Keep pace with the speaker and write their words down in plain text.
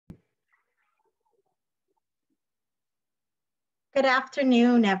Good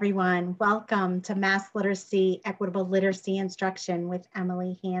afternoon, everyone. Welcome to Mass Literacy, Equitable Literacy Instruction with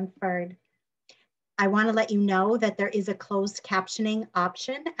Emily Hanford. I want to let you know that there is a closed captioning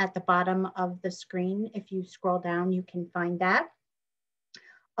option at the bottom of the screen. If you scroll down, you can find that.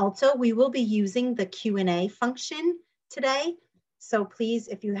 Also, we will be using the Q&A function today. So please,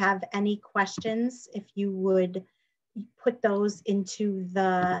 if you have any questions, if you would put those into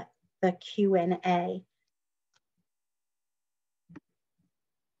the Q&A.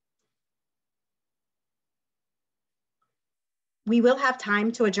 We will have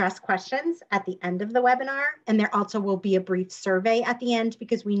time to address questions at the end of the webinar, and there also will be a brief survey at the end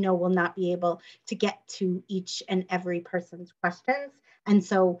because we know we'll not be able to get to each and every person's questions. And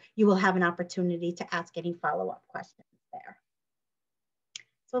so you will have an opportunity to ask any follow-up questions there.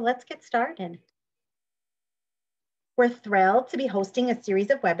 So let's get started. We're thrilled to be hosting a series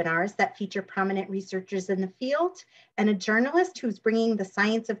of webinars that feature prominent researchers in the field and a journalist who's bringing the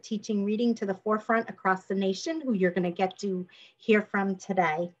science of teaching reading to the forefront across the nation, who you're going to get to hear from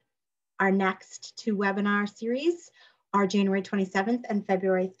today. Our next two webinar series are January 27th and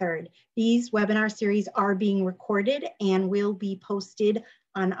February 3rd. These webinar series are being recorded and will be posted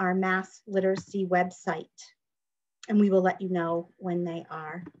on our Mass Literacy website, and we will let you know when they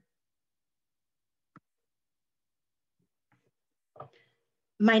are.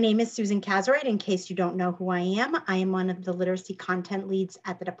 My name is Susan Kazaright. In case you don't know who I am one of the literacy content leads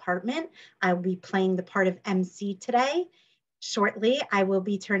at the department. I will be playing the part of MC today. Shortly, I will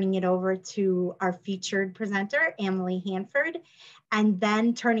be turning it over to our featured presenter, Emily Hanford, and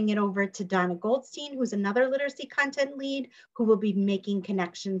then turning it over to Donna Goldstein, who's another literacy content lead, who will be making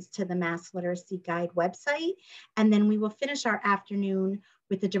connections to the Mass Literacy Guide website. And then we will finish our afternoon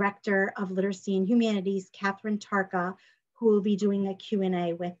with the Director of Literacy and Humanities, Catherine Tarka, who will be doing a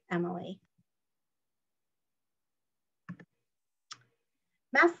Q&A with Emily.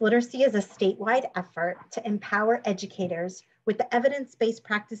 Mass literacy is a statewide effort to empower educators with the evidence-based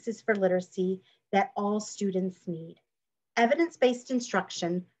practices for literacy that all students need. Evidence-based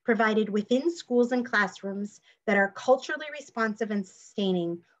instruction provided within schools and classrooms that are culturally responsive and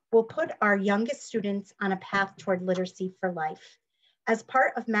sustaining will put our youngest students on a path toward literacy for life. As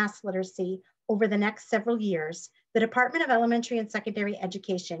part of mass literacy, over the next several years, the Department of Elementary and Secondary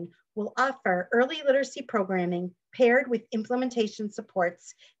Education will offer early literacy programming paired with implementation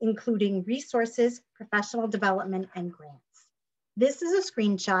supports, including resources, professional development, and grants. This is a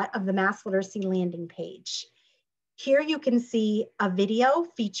screenshot of the Mass Literacy landing page. Here you can see a video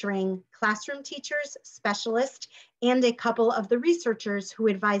featuring classroom teachers, specialists, and a couple of the researchers who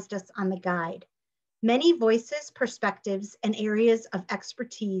advised us on the guide. Many voices, perspectives, and areas of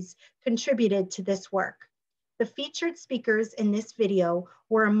expertise contributed to this work. The featured speakers in this video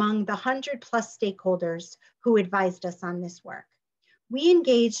were among the 100+ stakeholders who advised us on this work. We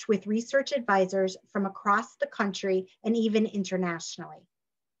engaged with research advisors from across the country and even internationally.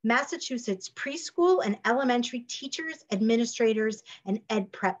 Massachusetts preschool and elementary teachers, administrators, and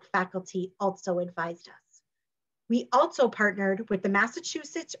ed prep faculty also advised us. We also partnered with the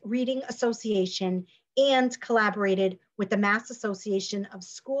Massachusetts Reading Association and collaborated with the Mass Association of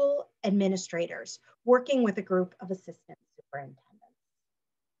School Administrators, working with a group of assistant superintendents.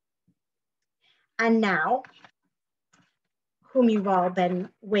 And now, whom you've all been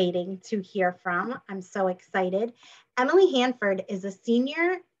waiting to hear from, I'm so excited. Emily Hanford is a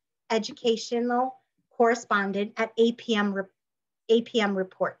senior educational correspondent at APM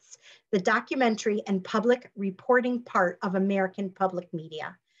Reports, the documentary and public reporting part of American public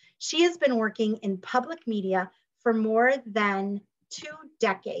media. She has been working in public media for more than 2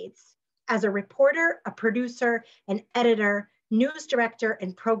 decades as a reporter, a producer, an editor, news director,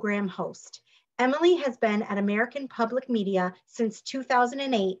 and program host. Emily has been at American Public Media since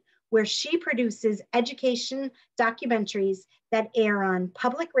 2008, where she produces education documentaries that air on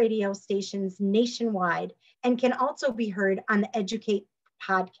public radio stations nationwide and can also be heard on the Educate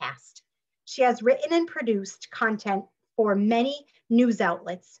podcast. She has written and produced content for many news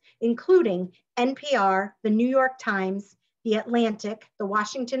outlets, including NPR, the New York Times, the Atlantic, the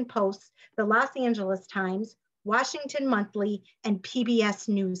Washington Post, the Los Angeles Times, Washington Monthly, and PBS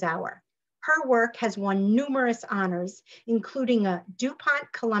NewsHour. Her work has won numerous honors, including a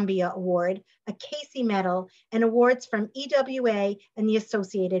DuPont Columbia Award, a Casey Medal, and awards from EWA and the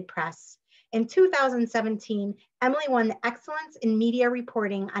Associated Press. In 2017, Emily won the Excellence in Media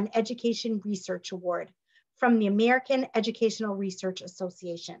Reporting on Education Research Award from the American Educational Research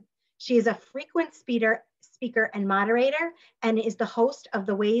Association. She is a frequent speaker and moderator and is the host of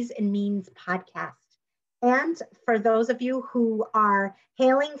the Ways and Means podcast. And for those of you who are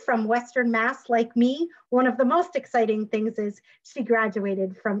hailing from Western Mass like me, one of the most exciting things is she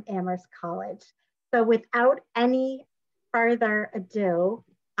graduated from Amherst College. So without any further ado,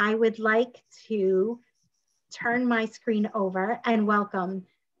 I would like to turn my screen over and welcome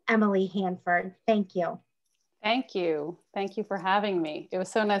Emily Hanford. Thank you. Thank you. Thank you for having me. It was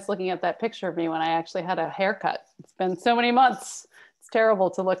so nice looking at that picture of me when I actually had a haircut. It's been so many months. It's terrible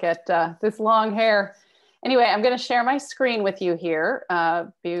to look at this long hair. Anyway, I'm going to share my screen with you here.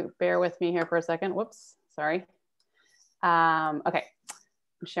 Bear with me here for a second. Whoops, sorry. Okay,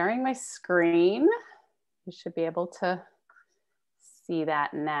 I'm sharing my screen. You should be able to see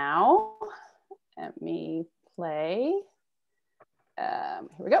that now. Let me play. Here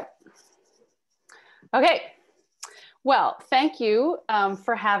we go. Okay. Well, thank you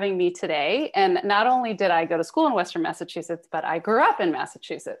for having me today. And not only did I go to school in Western Massachusetts, but I grew up in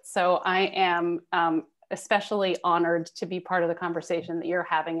Massachusetts. So I am especially honored to be part of the conversation that you're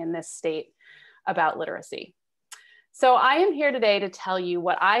having in this state about literacy. So I am here today to tell you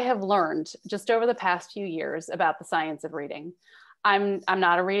what I have learned just over the past few years about the science of reading. I'm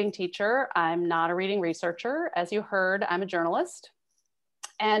not a reading teacher. I'm not a reading researcher. As you heard, I'm a journalist.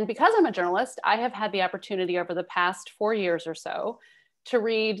 And because I'm a journalist, I have had the opportunity over the past 4 years or so to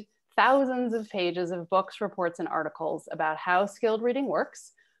read thousands of pages of books, reports, and articles about how skilled reading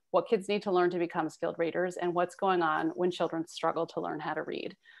works, what kids need to learn to become skilled readers, and what's going on when children struggle to learn how to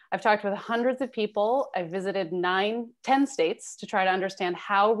read. I've talked with hundreds of people. I've visited 10 states to try to understand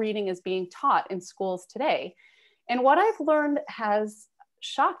how reading is being taught in schools today. And what I've learned has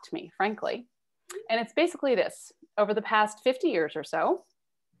shocked me, frankly. And it's basically this: over the past 50 years or so,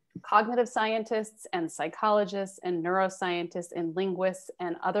 cognitive scientists and psychologists and neuroscientists and linguists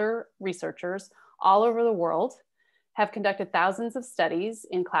and other researchers all over the world have conducted thousands of studies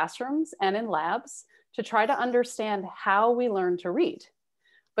in classrooms and in labs to try to understand how we learn to read.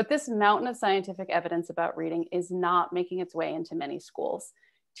 But this mountain of scientific evidence about reading is not making its way into many schools.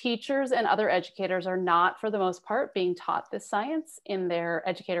 Teachers and other educators are not, for the most part, being taught this science in their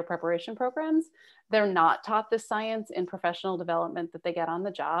educator preparation programs. They're not taught this science in professional development that they get on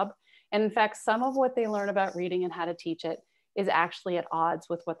the job. And in fact, some of what they learn about reading and how to teach it is actually at odds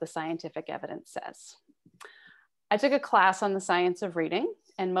with what the scientific evidence says. I took a class on the science of reading,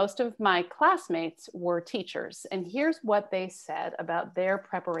 and most of my classmates were teachers. And here's what they said about their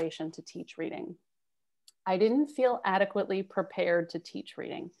preparation to teach reading. I didn't feel adequately prepared to teach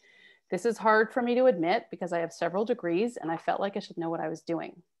reading. This is hard for me to admit because I have several degrees and I felt like I should know what I was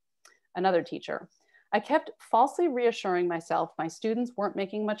doing. Another teacher: I kept falsely reassuring myself my students weren't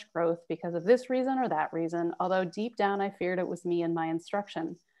making much growth because of this reason or that reason, although deep down I feared it was me and my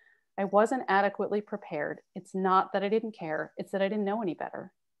instruction. I wasn't adequately prepared. It's not that I didn't care, it's that I didn't know any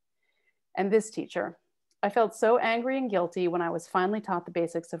better. And this teacher: I felt so angry and guilty when I was finally taught the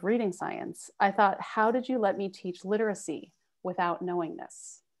basics of reading science. I thought, how did you let me teach literacy without knowing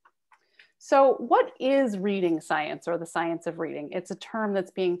this? So what is reading science, or the science of reading? It's a term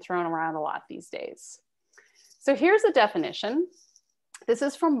that's being thrown around a lot these days. So here's a definition. This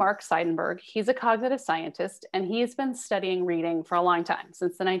is from Mark Seidenberg. He's a cognitive scientist, and he's been studying reading for a long time,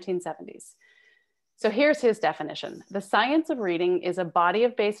 since the 1970s. So here's his definition. The science of reading is a body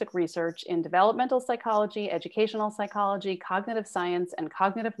of basic research in developmental psychology, educational psychology, cognitive science, and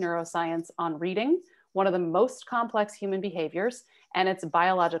cognitive neuroscience on reading, one of the most complex human behaviors, and its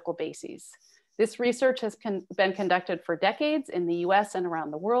biological bases. This research has been conducted for decades in the US and around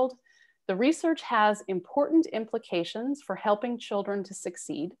the world. The research has important implications for helping children to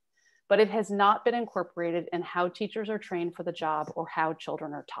succeed, but it has not been incorporated in how teachers are trained for the job or how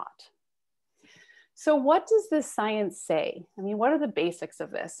children are taught. So what does this science say? I mean, what are the basics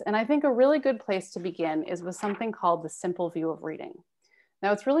of this? And I think a really good place to begin is with something called the simple view of reading.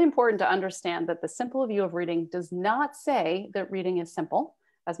 Now, it's really important to understand that the simple view of reading does not say that reading is simple.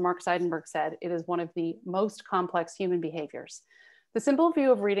 As Mark Seidenberg said, it is one of the most complex human behaviors. The simple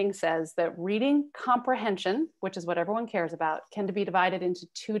view of reading says that reading comprehension, which is what everyone cares about, can be divided into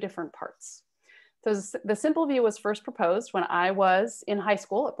two different parts. So the simple view was first proposed when I was in high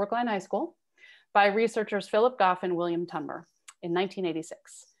school, at Brookline High School, by researchers Philip Goff and William Tunber in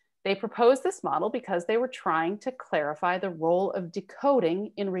 1986. They proposed this model because they were trying to clarify the role of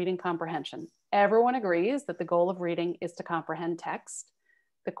decoding in reading comprehension. Everyone agrees that the goal of reading is to comprehend text.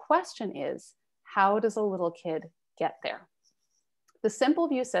 The question is, how does a little kid get there? The simple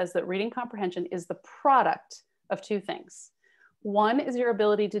view says that reading comprehension is the product of two things. One is your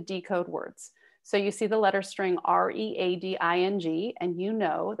ability to decode words. So you see the letter string R-E-A-D-I-N-G, and you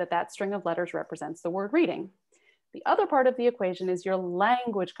know that that string of letters represents the word reading. The other part of the equation is your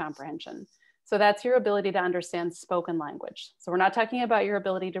language comprehension. So that's your ability to understand spoken language. So we're not talking about your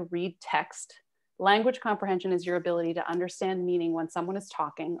ability to read text. Language comprehension is your ability to understand meaning when someone is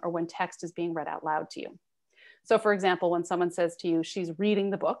talking or when text is being read out loud to you. So for example, when someone says to you, she's reading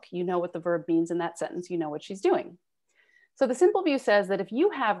the book, you know what the verb means in that sentence, you know what she's doing. So the simple view says that if you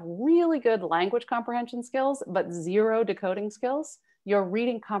have really good language comprehension skills, but zero decoding skills, your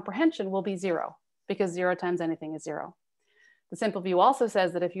reading comprehension will be zero, because 0 times anything is 0. The simple view also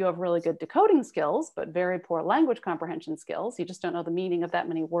says that if you have really good decoding skills, but very poor language comprehension skills, you just don't know the meaning of that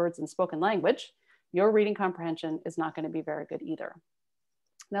many words in spoken language, your reading comprehension is not going to be very good either.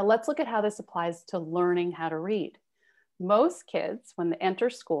 Now let's look at how this applies to learning how to read. Most kids, when they enter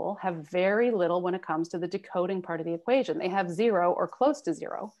school, have very little when it comes to the decoding part of the equation. They have 0 or close to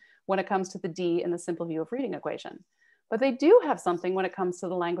 0 when it comes to the D in the simple view of reading equation. But they do have something when it comes to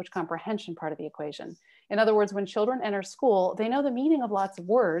the language comprehension part of the equation. In other words, when children enter school, they know the meaning of lots of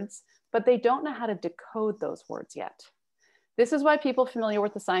words, but they don't know how to decode those words yet. This is why people familiar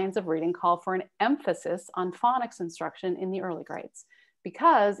with the science of reading call for an emphasis on phonics instruction in the early grades.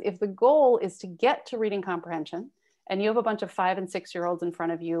 Because if the goal is to get to reading comprehension, and you have a bunch of 5- and 6-year-olds in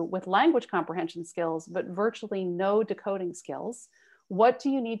front of you with language comprehension skills, but virtually no decoding skills, what do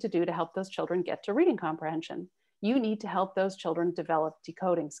you need to do to help those children get to reading comprehension? You need to help those children develop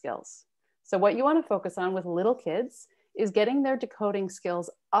decoding skills. So what you want to focus on with little kids is getting their decoding skills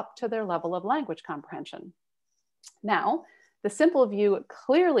up to their level of language comprehension. Now, the simple view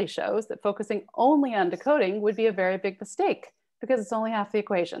clearly shows that focusing only on decoding would be a very big mistake because it's only half the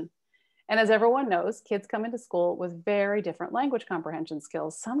equation. And as everyone knows, kids come into school with very different language comprehension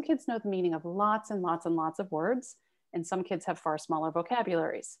skills. Some kids know the meaning of lots and lots and lots of words, and some kids have far smaller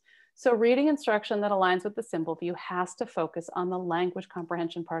vocabularies. So reading instruction that aligns with the simple view has to focus on the language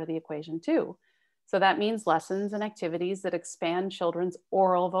comprehension part of the equation too. So that means lessons and activities that expand children's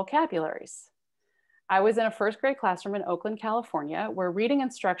oral vocabularies. I was in a 1st grade classroom in Oakland, California, where reading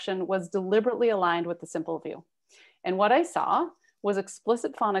instruction was deliberately aligned with the simple view. And what I saw was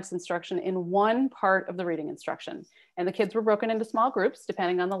explicit phonics instruction in one part of the reading instruction. And the kids were broken into small groups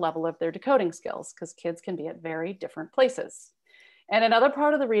depending on the level of their decoding skills, because kids can be at very different places. And another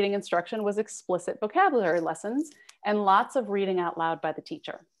part of the reading instruction was explicit vocabulary lessons and lots of reading out loud by the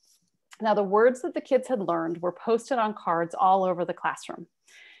teacher. Now, the words that the kids had learned were posted on cards all over the classroom.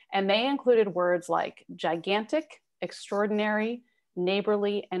 And they included words like gigantic, extraordinary,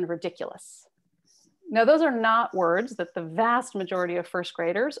 neighborly, and ridiculous. Now, those are not words that the vast majority of 1st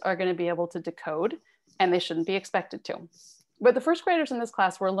graders are going to be able to decode, and they shouldn't be expected to. But the 1st graders in this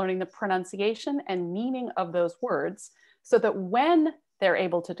class were learning the pronunciation and meaning of those words so that when they're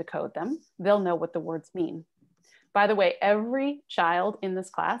able to decode them, they'll know what the words mean. By the way, every child in this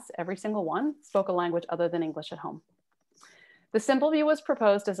class, every single one, spoke a language other than English at home. The simple view was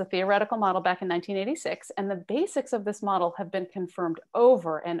proposed as a theoretical model back in 1986, and the basics of this model have been confirmed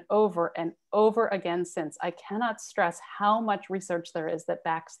over and over and over again since. I cannot stress how much research there is that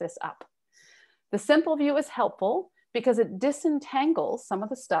backs this up. The simple view is helpful because it disentangles some of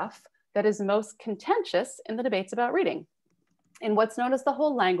the stuff that is most contentious in the debates about reading. In what's known as the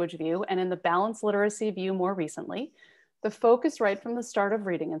whole language view and in the balanced literacy view more recently, the focus right from the start of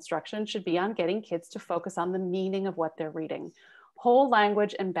reading instruction should be on getting kids to focus on the meaning of what they're reading. Whole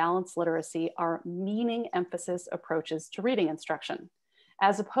language and balanced literacy are meaning emphasis approaches to reading instruction,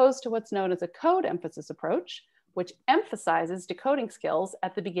 as opposed to what's known as a code emphasis approach, which emphasizes decoding skills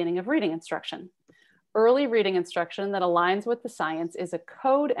at the beginning of reading instruction. Early reading instruction that aligns with the science is a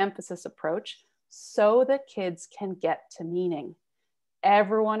code emphasis approach so that kids can get to meaning.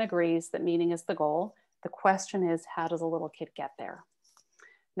 Everyone agrees that meaning is the goal. The question is, how does a little kid get there?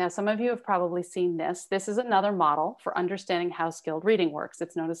 Now, some of you have probably seen this. This is another model for understanding how skilled reading works.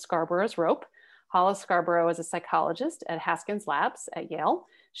 It's known as Scarborough's rope. Hollis Scarborough is a psychologist at Haskins Labs at Yale.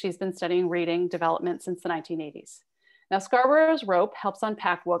 She's been studying reading development since the 1980s. Now, Scarborough's rope helps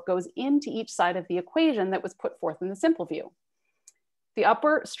unpack what goes into each side of the equation that was put forth in the simple view. The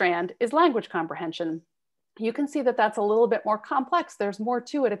upper strand is language comprehension. You can see that that's a little bit more complex. There's more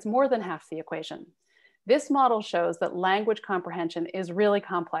to it. It's more than half the equation. This model shows that language comprehension is really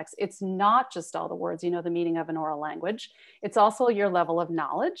complex. It's not just all the words you know the meaning of an oral language. It's also your level of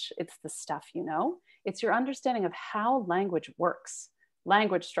knowledge. It's the stuff you know. It's your understanding of how language works,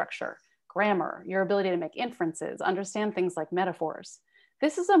 language structure, grammar, your ability to make inferences, understand things like metaphors.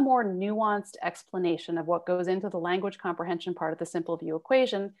 This is a more nuanced explanation of what goes into the language comprehension part of the simple view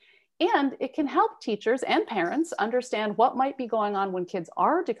equation, and it can help teachers and parents understand what might be going on when kids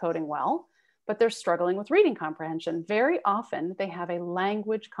are decoding well, but they're struggling with reading comprehension. Very often they have a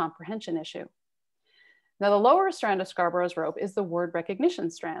language comprehension issue. Now, the lower strand of Scarborough's rope is the word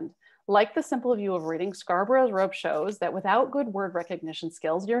recognition strand. Like the simple view of reading, Scarborough's rope shows that without good word recognition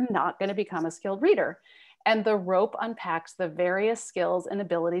skills, you're not going to become a skilled reader. And the rope unpacks the various skills and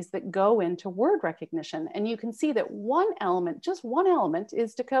abilities that go into word recognition. And you can see that one element, just one element,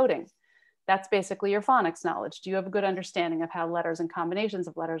 is decoding. That's basically your phonics knowledge. Do you have a good understanding of how letters and combinations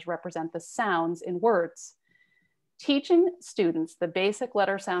of letters represent the sounds in words? Teaching students the basic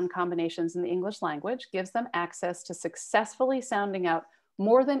letter sound combinations in the English language gives them access to successfully sounding out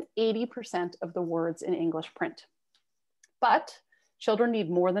more than 80% of the words in English print. But children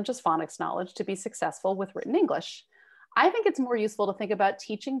need more than just phonics knowledge to be successful with written English. I think it's more useful to think about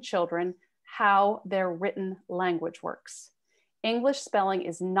teaching children how their written language works. English spelling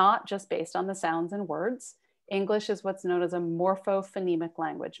is not just based on the sounds in words. English is what's known as a morphophonemic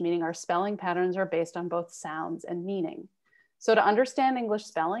language, meaning our spelling patterns are based on both sounds and meaning. So to understand English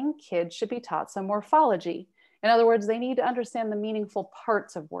spelling, kids should be taught some morphology. In other words, they need to understand the meaningful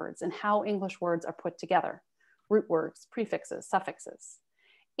parts of words and how English words are put together: root words, prefixes, suffixes.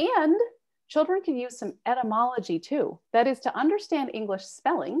 And children can use some etymology too. That is, to understand English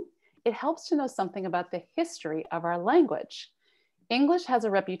spelling, it helps to know something about the history of our language. English has a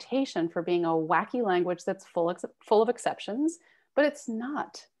reputation for being a wacky language that's full of exceptions, but it's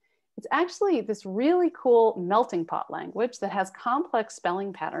not. It's actually this really cool melting pot language that has complex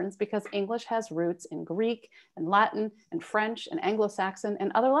spelling patterns because English has roots in Greek and Latin and French and Anglo-Saxon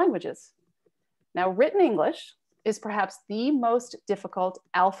and other languages. Now, written English is perhaps the most difficult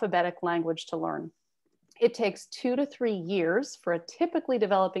alphabetic language to learn. It takes 2 to 3 years for a typically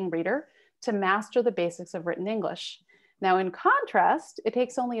developing reader to master the basics of written English. Now, in contrast, it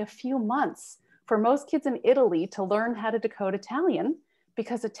takes only a few months for most kids in Italy to learn how to decode Italian,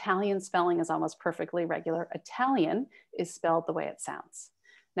 because Italian spelling is almost perfectly regular. Italian is spelled the way it sounds.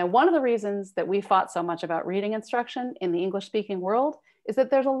 Now, one of the reasons that we fought so much about reading instruction in the English-speaking world is that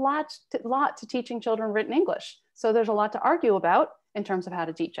there's a lot to teaching children written English. So there's a lot to argue about in terms of how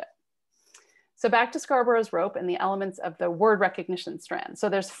to teach it. So back to Scarborough's rope and the elements of the word recognition strand. So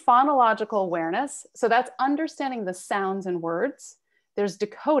there's phonological awareness. So that's understanding the sounds in words. There's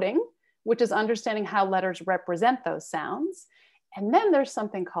decoding, which is understanding how letters represent those sounds. And then there's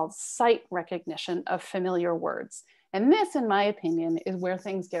something called sight recognition of familiar words. And this, in my opinion, is where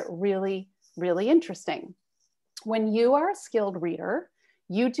things get really, really interesting. When you are a skilled reader,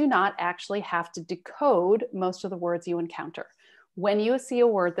 you do not actually have to decode most of the words you encounter. When you see a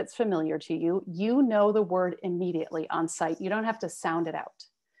word that's familiar to you, you know the word immediately on sight. You don't have to sound it out.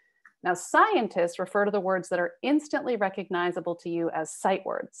 Now, scientists refer to the words that are instantly recognizable to you as sight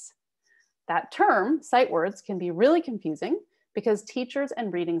words. That term, sight words, can be really confusing because teachers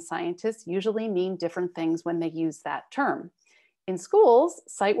and reading scientists usually mean different things when they use that term. In schools,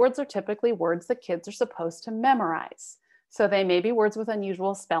 sight words are typically words that kids are supposed to memorize. So they may be words with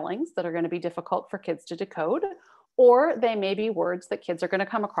unusual spellings that are going to be difficult for kids to decode, or they may be words that kids are going to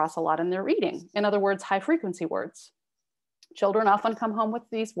come across a lot in their reading. In other words, high frequency words. Children often come home with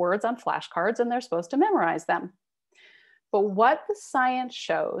these words on flashcards and they're supposed to memorize them. But what the science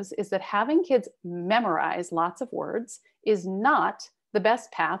shows is that having kids memorize lots of words is not the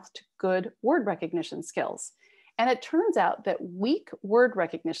best path to good word recognition skills. And it turns out that weak word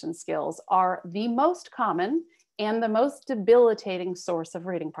recognition skills are the most common and the most debilitating source of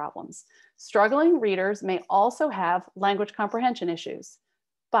reading problems. Struggling readers may also have language comprehension issues.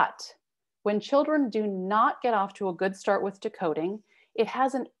 But when children do not get off to a good start with decoding, it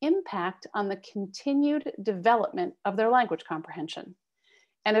has an impact on the continued development of their language comprehension.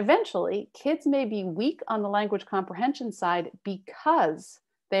 And eventually, kids may be weak on the language comprehension side because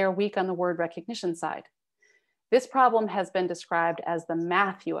they are weak on the word recognition side. This problem has been described as the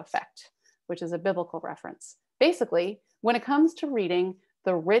Matthew effect, which is a biblical reference. Basically, when it comes to reading,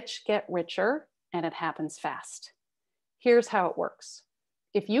 the rich get richer and it happens fast. Here's how it works.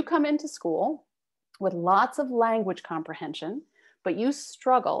 If you come into school with lots of language comprehension, but you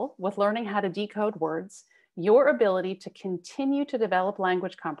struggle with learning how to decode words, your ability to continue to develop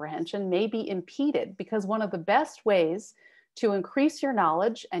language comprehension may be impeded, because one of the best ways to increase your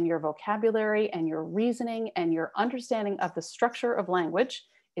knowledge and your vocabulary and your reasoning and your understanding of the structure of language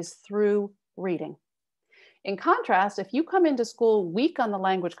is through reading. In contrast, if you come into school weak on the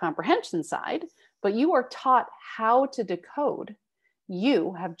language comprehension side, but you are taught how to decode,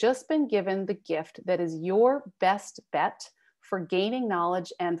 you have just been given the gift that is your best bet for gaining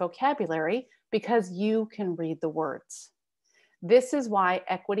knowledge and vocabulary, because you can read the words. This is why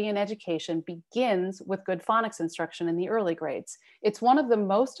equity in education begins with good phonics instruction in the early grades. It's one of the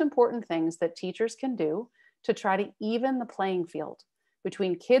most important things that teachers can do to try to even the playing field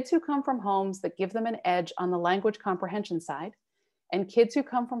between kids who come from homes that give them an edge on the language comprehension side and kids who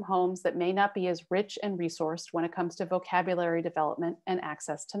come from homes that may not be as rich and resourced when it comes to vocabulary development and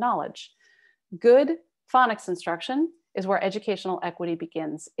access to knowledge. Good phonics instruction is where educational equity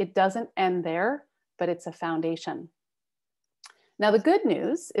begins. It doesn't end there, but it's a foundation. Now, the good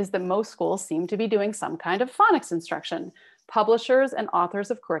news is that most schools seem to be doing some kind of phonics instruction. Publishers and authors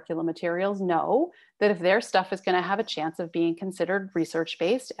of curriculum materials know that if their stuff is going to have a chance of being considered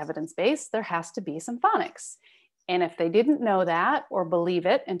research-based, evidence-based, there has to be some phonics. And if they didn't know that or believe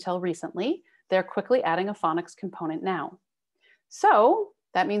it until recently, they're quickly adding a phonics component now. So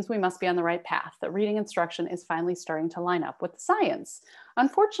that means we must be on the right path, that reading instruction is finally starting to line up with the science.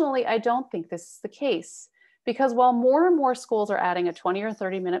 Unfortunately, I don't think this is the case, because while more and more schools are adding a 20 or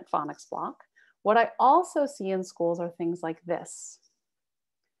 30-minute phonics block, what I also see in schools are things like this.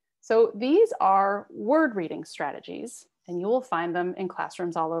 So these are word reading strategies, and you will find them in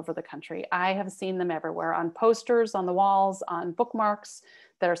classrooms all over the country. I have seen them everywhere, on posters, on the walls, on bookmarks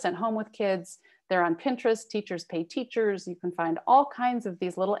that are sent home with kids. They're on Pinterest, Teachers Pay Teachers. You can find all kinds of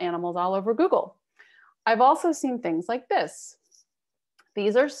these little animals all over Google. I've also seen things like this.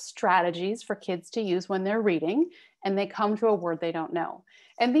 These are strategies for kids to use when they're reading and they come to a word they don't know.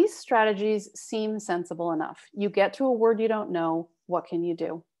 And these strategies seem sensible enough. You get to a word you don't know, what can you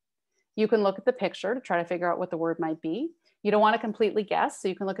do? You can look at the picture to try to figure out what the word might be. You don't want to completely guess, so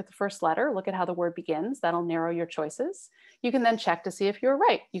you can look at the first letter, look at how the word begins. That'll narrow your choices. You can then check to see if you're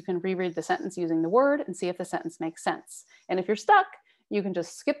right. You can reread the sentence using the word and see if the sentence makes sense. And if you're stuck, you can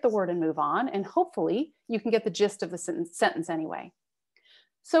just skip the word and move on, and hopefully you can get the gist of the sentence anyway.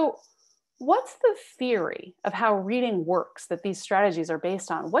 So what's the theory of how reading works that these strategies are based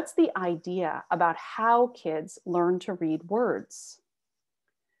on? What's the idea about how kids learn to read words?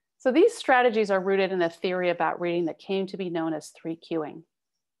 So these strategies are rooted in a theory about reading that came to be known as 3Qing.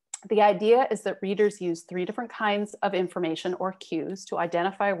 The idea is that readers use 3 different kinds of information or cues to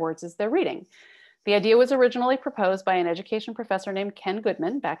identify words as they're reading. The idea was originally proposed by an education professor named Ken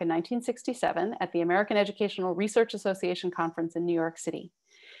Goodman back in 1967 at the American Educational Research Association conference in New York City.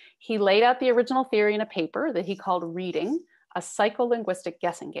 He laid out the original theory in a paper that he called Reading, a Psycholinguistic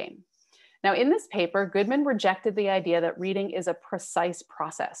Guessing Game. Now, in this paper, Goodman rejected the idea that reading is a precise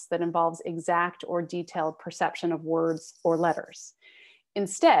process that involves exact or detailed perception of words or letters.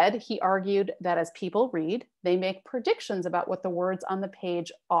 Instead, he argued that as people read, they make predictions about what the words on the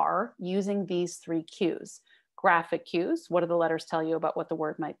page are using these 3 cues. Graphic cues, what do the letters tell you about what the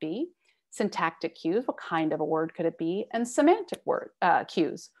word might be? Syntactic cues, what kind of a word could it be? And semantic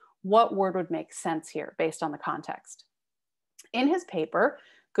cues, what word would make sense here based on the context? In his paper,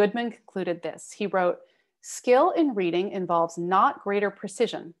 Goodman concluded this. He wrote, "Skill in reading involves not greater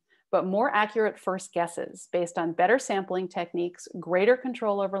precision, but more accurate first guesses based on better sampling techniques, greater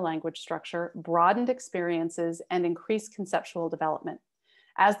control over language structure, broadened experiences, and increased conceptual development.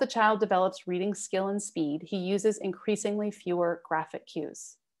 As the child develops reading skill and speed, he uses increasingly fewer graphic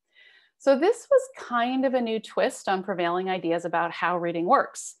cues." So this was kind of a new twist on prevailing ideas about how reading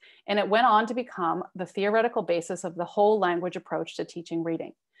works, and it went on to become the theoretical basis of the whole language approach to teaching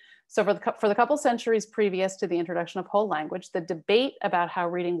reading. So for the couple centuries previous to the introduction of whole language, the debate about how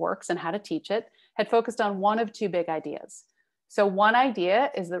reading works and how to teach it had focused on one of 2 big ideas. So one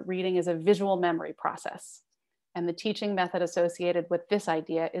idea is that reading is a visual memory process, and the teaching method associated with this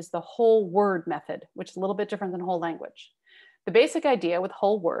idea is the whole word method, which is a little bit different than whole language. The basic idea with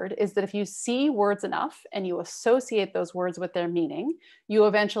whole word is that if you see words enough and you associate those words with their meaning, you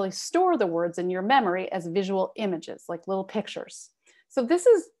eventually store the words in your memory as visual images, like little pictures. So this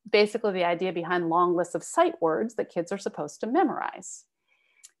is basically the idea behind long lists of sight words that kids are supposed to memorize.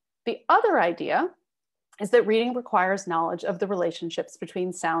 The other idea is that reading requires knowledge of the relationships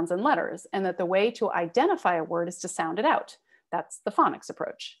between sounds and letters, and that the way to identify a word is to sound it out. That's the phonics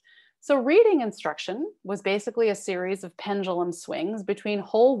approach. So reading instruction was basically a series of pendulum swings between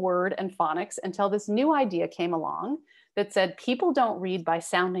whole word and phonics until this new idea came along that said people don't read by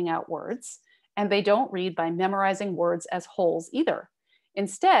sounding out words, and they don't read by memorizing words as wholes either.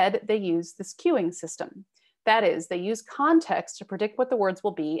 Instead, they use this cueing system. That is, they use context to predict what the words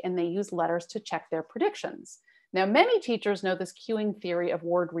will be, and they use letters to check their predictions. Now, many teachers know this cueing theory of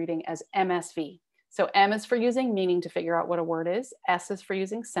word reading as MSV. So M is for using meaning to figure out what a word is, S is for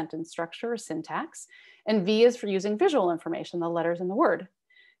using sentence structure or syntax, and V is for using visual information, the letters in the word.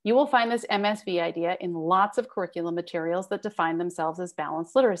 You will find this MSV idea in lots of curriculum materials that define themselves as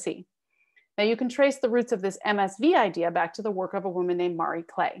balanced literacy. Now you can trace the roots of this MSV idea back to the work of a woman named Mari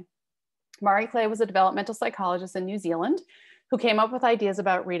Clay. Mari Clay was a developmental psychologist in New Zealand who came up with ideas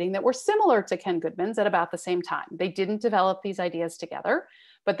about reading that were similar to Ken Goodman's at about the same time. They didn't develop these ideas together,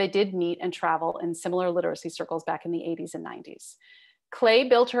 but they did meet and travel in similar literacy circles back in the 80s and 90s. Clay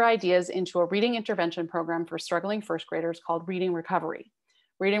built her ideas into a reading intervention program for struggling first graders called Reading Recovery.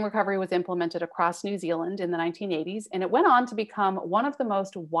 Reading Recovery was implemented across New Zealand in the 1980s, and it went on to become one of the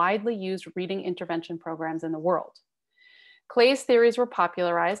most widely used reading intervention programs in the world. Clay's theories were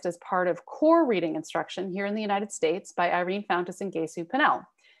popularized as part of core reading instruction here in the United States by Irene Fountas and Gesu Pinnell.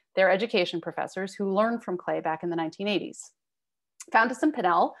 They're education professors who learned from Clay back in the 1980s. Fountas and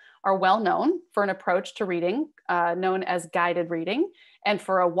Pinnell are well known for an approach to reading known as guided reading, and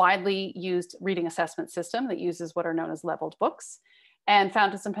for a widely used reading assessment system that uses what are known as leveled books. And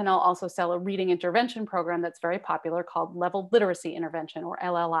Fountas and Pinnell also sell a reading intervention program that's very popular called Leveled Literacy Intervention, or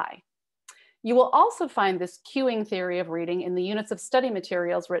LLI. You will also find this cueing theory of reading in the units of study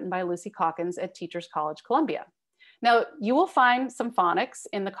materials written by Lucy Calkins at Teachers College, Columbia. Now, you will find some phonics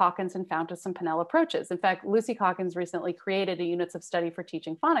in the Calkins and Fountas and Pinnell approaches. In fact, Lucy Calkins recently created a units of study for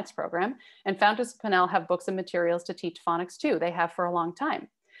teaching phonics program, and Fountas and Pinnell have books and materials to teach phonics too. They have for a long time.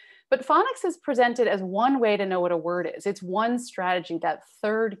 But phonics is presented as one way to know what a word is. It's one strategy, that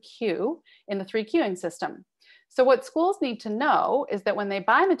third cue in the 3 cueing system. So what schools need to know is that when they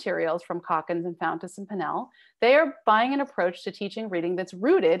buy materials from Calkins and Fountas and Pinnell, they are buying an approach to teaching reading that's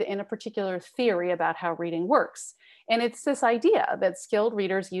rooted in a particular theory about how reading works. And it's this idea that skilled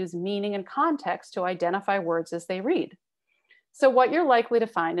readers use meaning and context to identify words as they read. So what you're likely to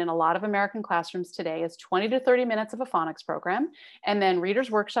find in a lot of American classrooms today is 20 to 30 minutes of a phonics program, and then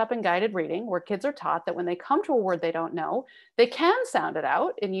readers workshop and guided reading, where kids are taught that when they come to a word they don't know, they can sound it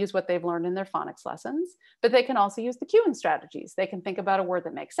out and use what they've learned in their phonics lessons, but they can also use the cueing strategies. They can think about a word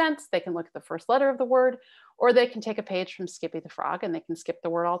that makes sense, they can look at the first letter of the word, or they can take a page from Skippy the Frog and they can skip the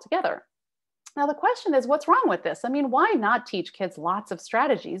word altogether. Now the question is, what's wrong with this? I mean, why not teach kids lots of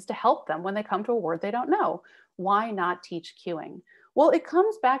strategies to help them when they come to a word they don't know? Why not teach cueing? Well, it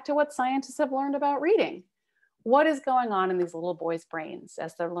comes back to what scientists have learned about reading. What is going on in these little boys' brains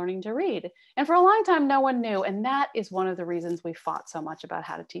as they're learning to read? And for a long time, no one knew. And that is one of the reasons we fought so much about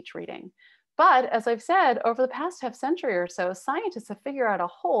how to teach reading. But as I've said, over the past half century or so, scientists have figured out a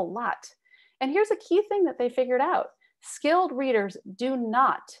whole lot. And here's a key thing that they figured out. Skilled readers do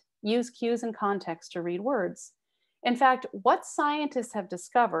not use cues and context to read words. In fact, what scientists have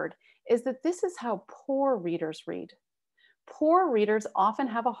discovered is that this is how poor readers read. Poor readers often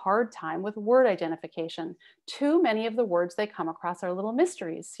have a hard time with word identification. Too many of the words they come across are little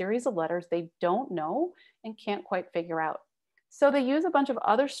mysteries, series of letters they don't know and can't quite figure out. So they use a bunch of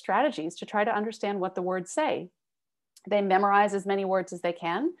other strategies to try to understand what the words say. They memorize as many words as they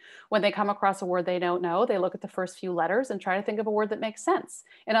can. When they come across a word they don't know, they look at the first few letters and try to think of a word that makes sense.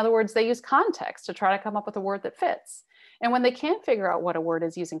 In other words, they use context to try to come up with a word that fits. And when they can't figure out what a word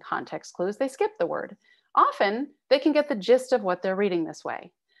is using context clues, they skip the word. Often, they can get the gist of what they're reading this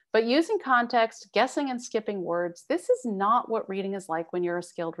way. But using context, guessing and skipping words, this is not what reading is like when you're a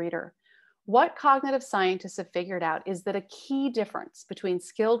skilled reader. What cognitive scientists have figured out is that a key difference between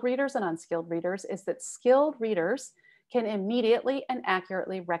skilled readers and unskilled readers is that skilled readers can immediately and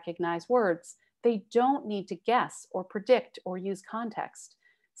accurately recognize words. They don't need to guess or predict or use context.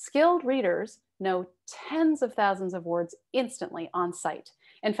 Skilled readers know tens of thousands of words instantly on sight.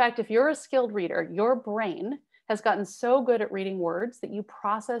 In fact, if you're a skilled reader, your brain has gotten so good at reading words that you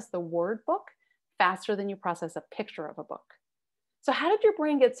process the word book faster than you process a picture of a book. So how did your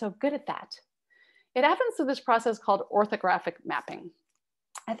brain get so good at that? It happens through this process called orthographic mapping.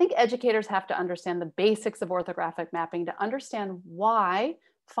 I think educators have to understand the basics of orthographic mapping to understand why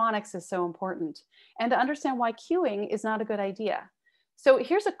phonics is so important and to understand why cueing is not a good idea. So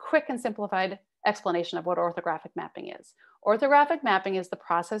here's a quick and simplified explanation of what orthographic mapping is. Orthographic mapping is the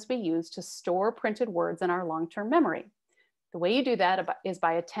process we use to store printed words in our long-term memory. The way you do that is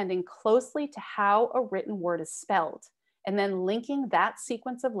by attending closely to how a written word is spelled and then linking that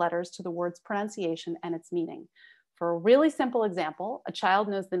sequence of letters to the word's pronunciation and its meaning. For a really simple example, a child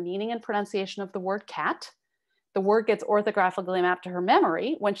knows the meaning and pronunciation of the word cat. The word gets orthographically mapped to her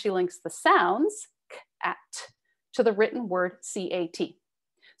memory when she links the sounds cat to the written word cat.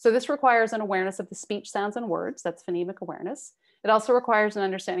 So this requires an awareness of the speech sounds and words, that's phonemic awareness. It also requires an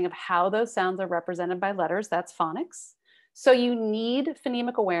understanding of how those sounds are represented by letters, that's phonics. So you need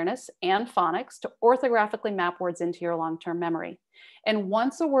phonemic awareness and phonics to orthographically map words into your long-term memory. And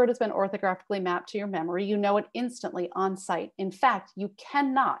once a word has been orthographically mapped to your memory, you know it instantly on sight. In fact, you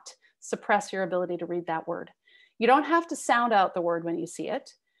cannot suppress your ability to read that word. You don't have to sound out the word when you see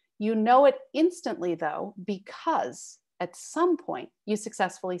it. You know it instantly though, because at some point you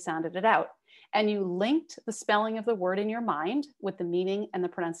successfully sounded it out and you linked the spelling of the word in your mind with the meaning and the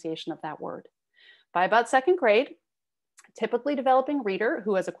pronunciation of that word. By about second grade, Typically developing reader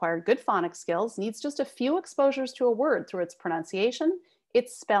who has acquired good phonics skills needs just a few exposures to a word through its pronunciation,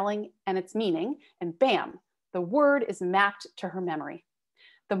 its spelling, and its meaning, and bam, the word is mapped to her memory.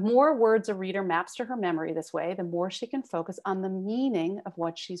 The more words a reader maps to her memory this way, the more she can focus on the meaning of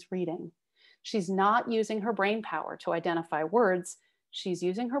what she's reading. She's not using her brain power to identify words. She's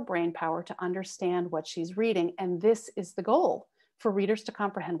using her brain power to understand what she's reading. And this is the goal, for readers to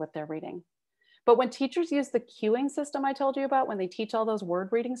comprehend what they're reading. But when teachers use the cueing system I told you about, when they teach all those word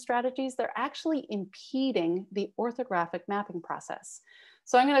reading strategies, they're actually impeding the orthographic mapping process.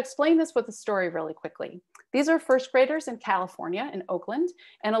 So I'm going to explain this with a story really quickly. These are first graders in California, in Oakland,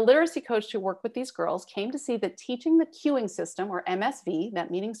 and a literacy coach who worked with these girls came to see that teaching the cueing system, or MSV, that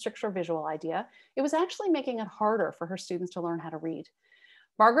meaning, structure, visual idea, it was actually making it harder for her students to learn how to read.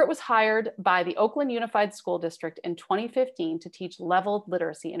 Margaret was hired by the Oakland Unified School District in 2015 to teach leveled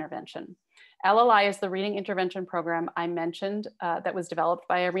literacy intervention. LLI is the reading intervention program I mentioned that was developed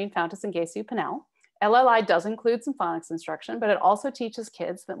by Irene Fountas and Gaysu Pinnell. LLI does include some phonics instruction, but it also teaches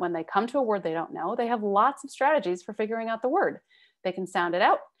kids that when they come to a word they don't know, they have lots of strategies for figuring out the word. They can sound it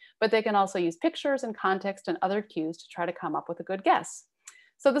out, but they can also use pictures and context and other cues to try to come up with a good guess.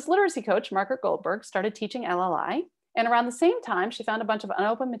 So this literacy coach, Margaret Goldberg, started teaching LLI. And around the same time, she found a bunch of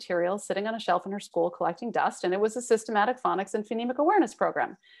unopened materials sitting on a shelf in her school collecting dust. And it was a systematic phonics and phonemic awareness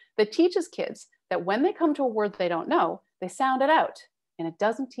program that teaches kids that when they come to a word they don't know, they sound it out. And it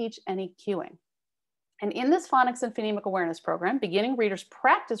doesn't teach any cueing. And in this phonics and phonemic awareness program, beginning readers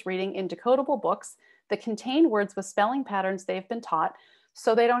practice reading in decodable books that contain words with spelling patterns they've been taught,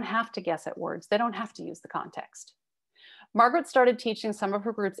 so they don't have to guess at words. They don't have to use the context. Margaret started teaching some of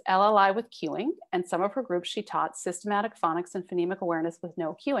her groups LLI with cueing, and some of her groups she taught systematic phonics and phonemic awareness with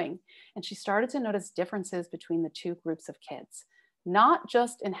no cueing. And she started to notice differences between the two groups of kids, not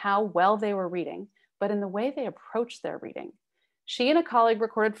just in how well they were reading, but in the way they approached their reading. She and a colleague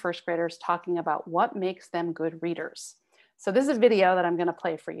recorded first graders talking about what makes them good readers. So this is a video that I'm going to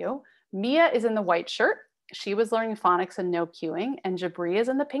play for you. Mia is in the white shirt. She was learning phonics and no cueing, and Jabri is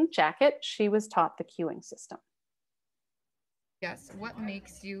in the pink jacket. She was taught the cueing system. Yes, what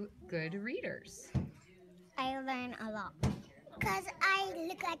makes you good readers? I learn a lot. Because I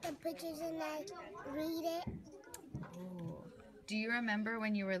look at the pictures and I read it. Oh. Do you remember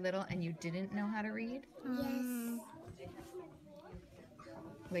when you were little and you didn't know how to read? Yes.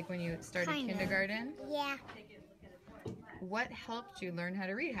 Like when you started Kinda. kindergarten? Yeah. What helped you learn how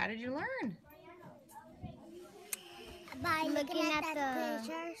to read? How did you learn? By looking at the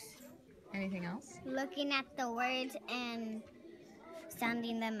pictures. Anything else? Looking at the words and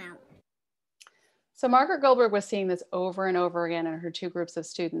sounding them out. So Margaret Goldberg was seeing this over and over again in her two groups of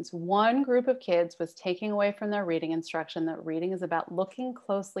students. One group of kids was taking away from their reading instruction that reading is about looking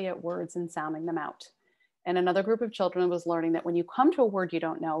closely at words and sounding them out. And another group of children was learning that when you come to a word you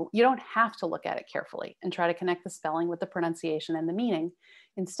don't know, you don't have to look at it carefully and try to connect the spelling with the pronunciation and the meaning.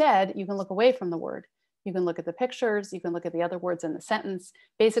 Instead, you can look away from the word. You can look at the pictures, you can look at the other words in the sentence.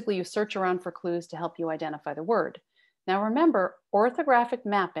 Basically, you search around for clues to help you identify the word. Now remember, orthographic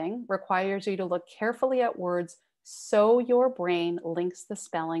mapping requires you to look carefully at words so your brain links the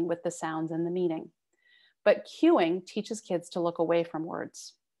spelling with the sounds and the meaning. But cueing teaches kids to look away from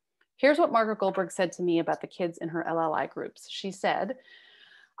words. Here's what Margaret Goldberg said to me about the kids in her LLI groups. She said,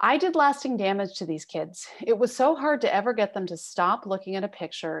 I did lasting damage to these kids. It was so hard to ever get them to stop looking at a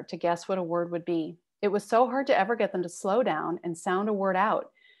picture to guess what a word would be. It was so hard to ever get them to slow down and sound a word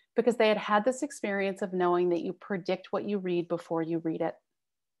out because they had had this experience of knowing that you predict what you read before you read it.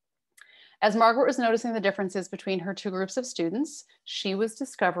 As Margaret was noticing the differences between her two groups of students, she was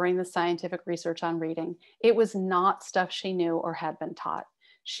discovering the scientific research on reading. It was not stuff she knew or had been taught.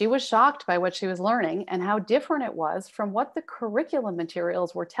 She was shocked by what she was learning and how different it was from what the curriculum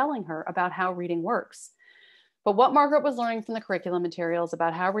materials were telling her about how reading works. But what Margaret was learning from the curriculum materials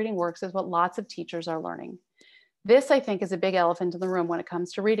about how reading works is what lots of teachers are learning. This, I think, is a big elephant in the room when it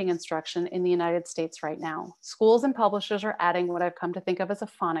comes to reading instruction in the United States right now. Schools and publishers are adding what I've come to think of as a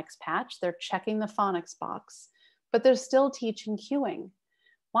phonics patch. They're checking the phonics box, but they're still teaching cueing.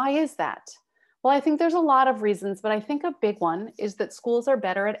 Why is that? Well, I think there's a lot of reasons, but I think a big one is that schools are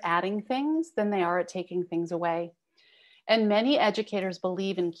better at adding things than they are at taking things away. And many educators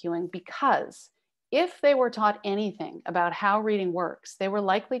believe in cueing because if they were taught anything about how reading works, they were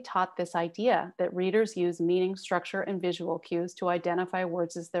likely taught this idea that readers use meaning, structure, and visual cues to identify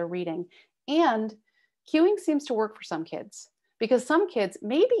words as they're reading. And cueing seems to work for some kids because some kids,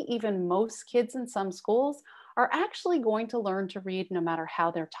 maybe even most kids in some schools, are actually going to learn to read no matter how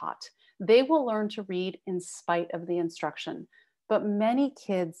they're taught. They will learn to read in spite of the instruction, but many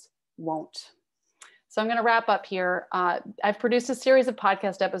kids won't. So I'm going to wrap up here. I've produced a series of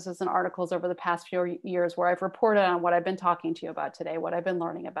podcast episodes and articles over the past few years where I've reported on what I've been talking to you about today, what I've been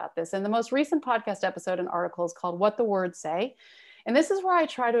learning about this. And the most recent podcast episode and article is called What the Words Say. And this is where I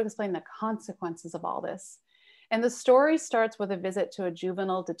try to explain the consequences of all this. And the story starts with a visit to a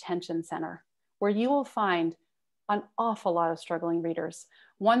juvenile detention center, where you will find an awful lot of struggling readers.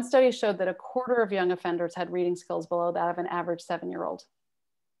 One study showed that a quarter of young offenders had reading skills below that of an average 7-year-old.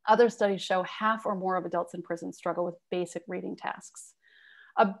 Other studies show half or more of adults in prison struggle with basic reading tasks.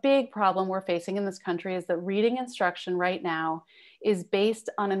 A big problem we're facing in this country is that reading instruction right now is based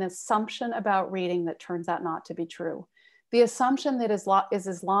on an assumption about reading that turns out not to be true. The assumption that is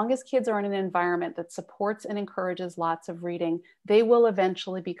as long as kids are in an environment that supports and encourages lots of reading, they will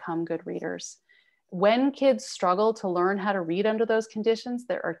eventually become good readers. When kids struggle to learn how to read under those conditions,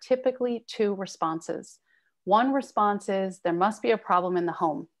 there are typically two responses. One response is there must be a problem in the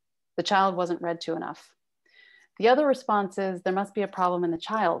home. The child wasn't read to enough. The other response is there must be a problem in the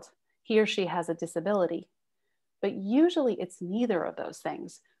child. He or she has a disability. But usually it's neither of those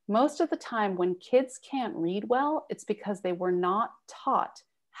things. Most of the time when kids can't read well, it's because they were not taught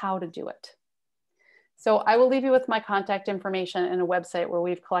how to do it. So I will leave you with my contact information and a website where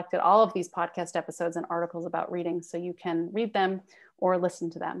we've collected all of these podcast episodes and articles about reading so you can read them or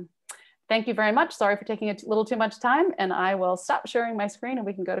listen to them. Thank you very much. Sorry for taking a little too much time, and I will stop sharing my screen and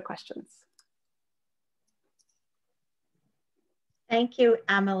we can go to questions. Thank you,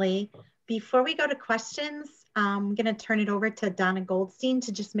 Emily. Before we go to questions, I'm going to turn it over to Donna Goldstein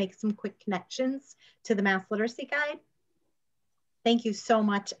to just make some quick connections to the Math Literacy Guide. Thank you so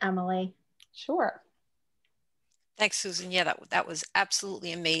much, Emily. Sure. Thanks, Susan. Yeah, that was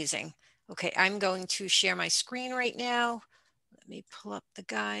absolutely amazing. Okay, I'm going to share my screen right now. Let me pull up the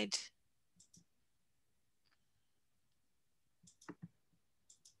guide.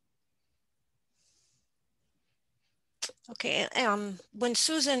 Okay, when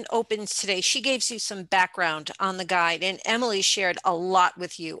Susan opens today, she gives you some background on the guide, and Emily shared a lot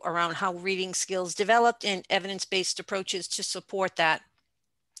with you around how reading skills developed and evidence-based approaches to support that.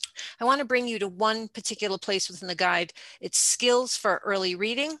 I want to bring you to one particular place within the guide. It's skills for early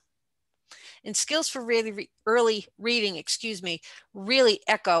reading. And skills for early reading, really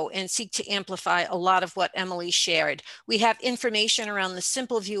echo and seek to amplify a lot of what Emily shared. We have information around the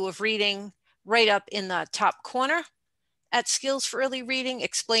simple view of reading right up in the top corner at Skills for Early Reading,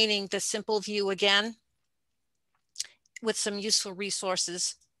 explaining the simple view again with some useful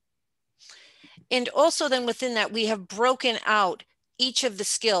resources. And also then within that, we have broken out each of the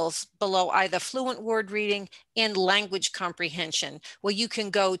skills below either fluent word reading and language comprehension, where you can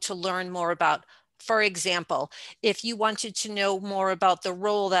go to learn more about. For example, if you wanted to know more about the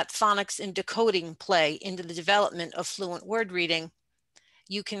role that phonics and decoding play into the development of fluent word reading,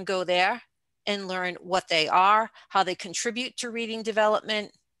 you can go there and learn what they are, how they contribute to reading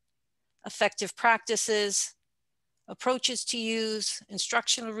development, effective practices, approaches to use,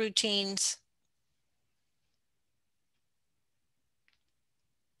 instructional routines.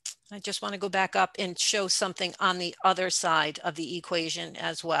 I just want to go back up and show something on the other side of the equation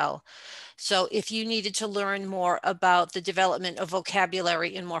as well. So if you needed to learn more about the development of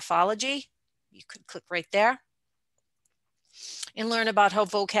vocabulary and morphology, you could click right there and learn about how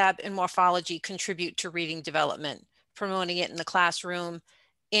vocab and morphology contribute to reading development, promoting it in the classroom,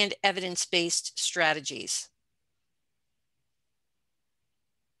 and evidence-based strategies.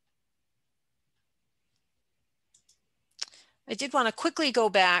 I did want to quickly go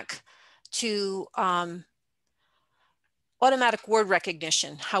back to automatic word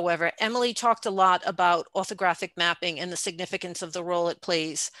recognition. However, Emily talked a lot about orthographic mapping and the significance of the role it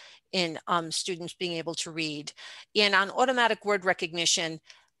plays in students being able to read. And on automatic word recognition,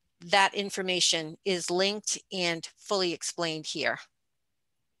 that information is linked and fully explained here.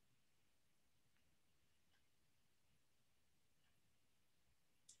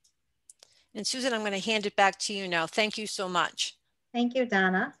 And Susan, I'm going to hand it back to you now. Thank you so much. Thank you,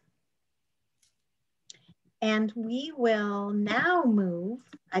 Donna. And we will now move.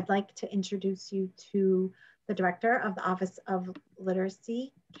 I'd like to introduce you to the Director of the Office of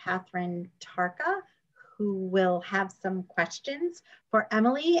Literacy, Catherine Tarka, who will have some questions for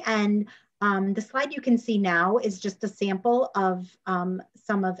Emily. And the slide you can see now is just a sample of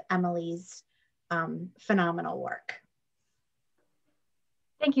some of Emily's phenomenal work.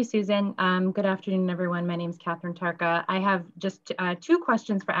 Thank you, Susan. Good afternoon, everyone. My name is Catherine Tarka. I have just 2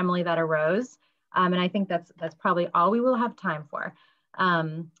 questions for Emily that arose, and I think that's probably all we will have time for.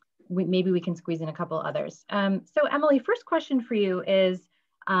 Maybe we can squeeze in a couple others. So Emily, first question for you is,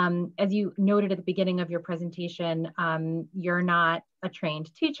 As you noted at the beginning of your presentation, you're not a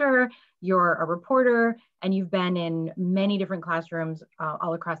trained teacher, you're a reporter, and you've been in many different classrooms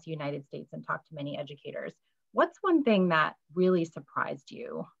all across the United States and talked to many educators. What's one thing that really surprised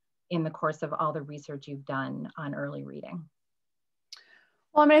you in the course of all the research you've done on early reading?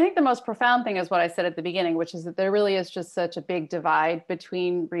 Well, I mean, I think the most profound thing is what I said at the beginning, which is that there really is just such a big divide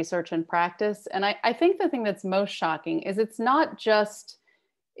between research and practice. And I think the thing that's most shocking is it's not just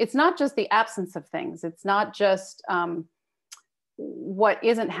the absence of things. It's not just what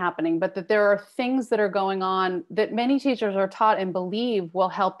isn't happening, but that there are things that are going on that many teachers are taught and believe will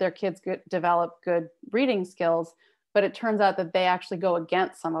help their kids develop good reading skills. But it turns out that they actually go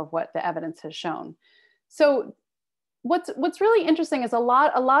against some of what the evidence has shown. So what's really interesting is a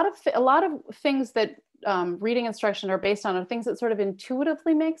lot of things that reading instruction are based on are things that sort of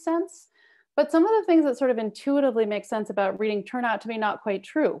intuitively make sense. But some of the things that sort of intuitively make sense about reading turn out to be not quite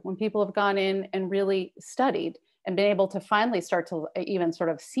true when people have gone in and really studied and been able to finally start to even sort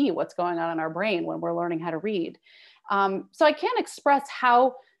of see what's going on in our brain when we're learning how to read. So I can't express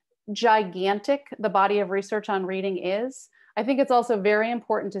how gigantic the body of research on reading is. I think it's also very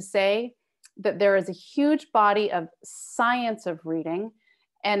important to say that there is a huge body of science of reading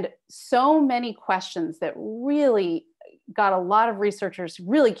and so many questions that really got a lot of researchers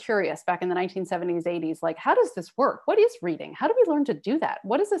really curious back in the 1970s, 80s, like, how does this work? What is reading? How do we learn to do that?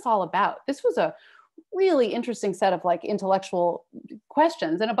 What is this all about? This was a really interesting set of like intellectual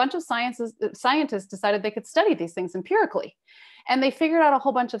questions. And a bunch of scientists decided they could study these things empirically. And they figured out a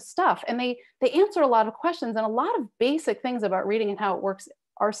whole bunch of stuff. And they answered a lot of questions, and a lot of basic things about reading and how it works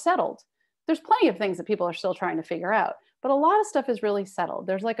are settled. There's plenty of things that people are still trying to figure out, but a lot of stuff is really settled.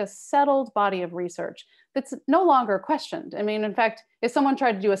 There's like a settled body of research that's no longer questioned. I mean, in fact, if someone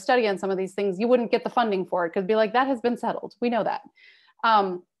tried to do a study on some of these things, you wouldn't get the funding for it because it'd be like, that has been settled. We know that.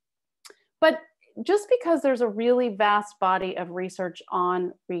 But just because there's a really vast body of research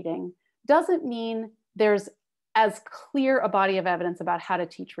on reading doesn't mean there's as clear a body of evidence about how to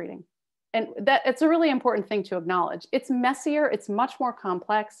teach reading. And that it's a really important thing to acknowledge. It's messier, it's much more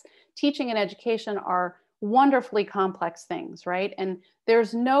complex. Teaching and education are wonderfully complex things, right? And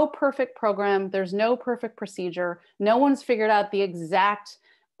there's no perfect program, there's no perfect procedure. No one's figured out the exact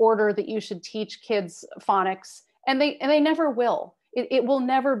order that you should teach kids phonics, and they never will. It will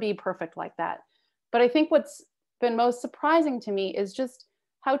never be perfect like that. But I think what's been most surprising to me is just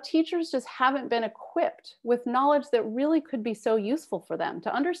how teachers just haven't been equipped with knowledge that really could be so useful for them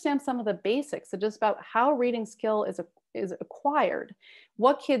to understand some of the basics of just about how reading skill is acquired,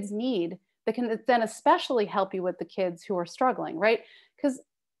 what kids need that can then especially help you with the kids who are struggling, right? Because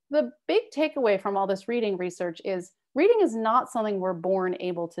the big takeaway from all this reading research is reading is not something we're born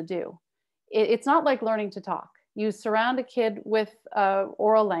able to do. It's not like learning to talk. You surround a kid with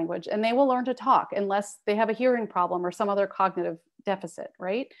oral language and they will learn to talk unless they have a hearing problem or some other cognitive deficit,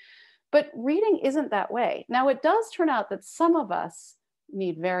 right? But reading isn't that way. Now, it does turn out that some of us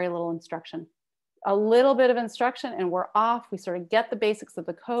need very little instruction. A little bit of instruction and we're off. We sort of get the basics of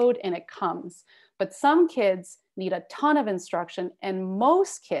the code and it comes. But some kids need a ton of instruction, and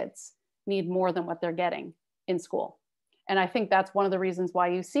most kids need more than what they're getting in school. And I think that's one of the reasons why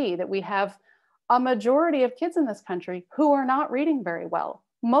you see that we have a majority of kids in this country who are not reading very well.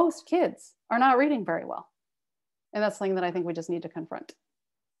 Most kids are not reading very well. And that's something that I think we just need to confront.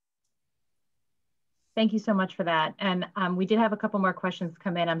 Thank you so much for that. And we did have a couple more questions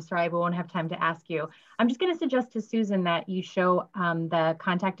come in. I'm sorry, we won't have time to ask you. I'm just going to suggest to Susan that you show the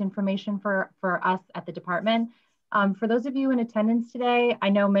contact information for us at the department. For those of you in attendance today, I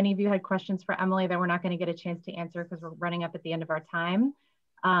know many of you had questions for Emily that we're not going to get a chance to answer because we're running up at the end of our time.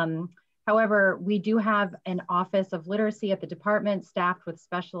 However, we do have an office of literacy at the department staffed with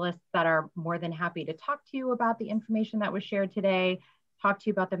specialists that are more than happy to talk to you about the information that was shared today, talk to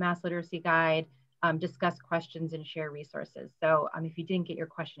you about the Mass Literacy Guide, discuss questions and share resources. So if you didn't get your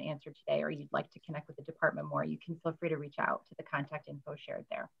question answered today or you'd like to connect with the department more, you can feel free to reach out to the contact info shared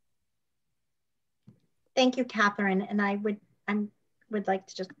there. Thank you, Catherine. And I would like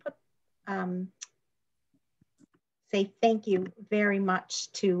to just put, say thank you very much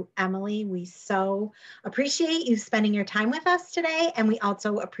to Emily. We so appreciate you spending your time with us today. And we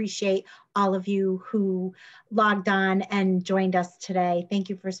also appreciate all of you who logged on and joined us today. Thank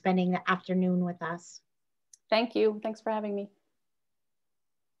you for spending the afternoon with us. Thank you. Thanks for having me.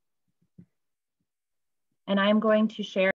 And I'm going to share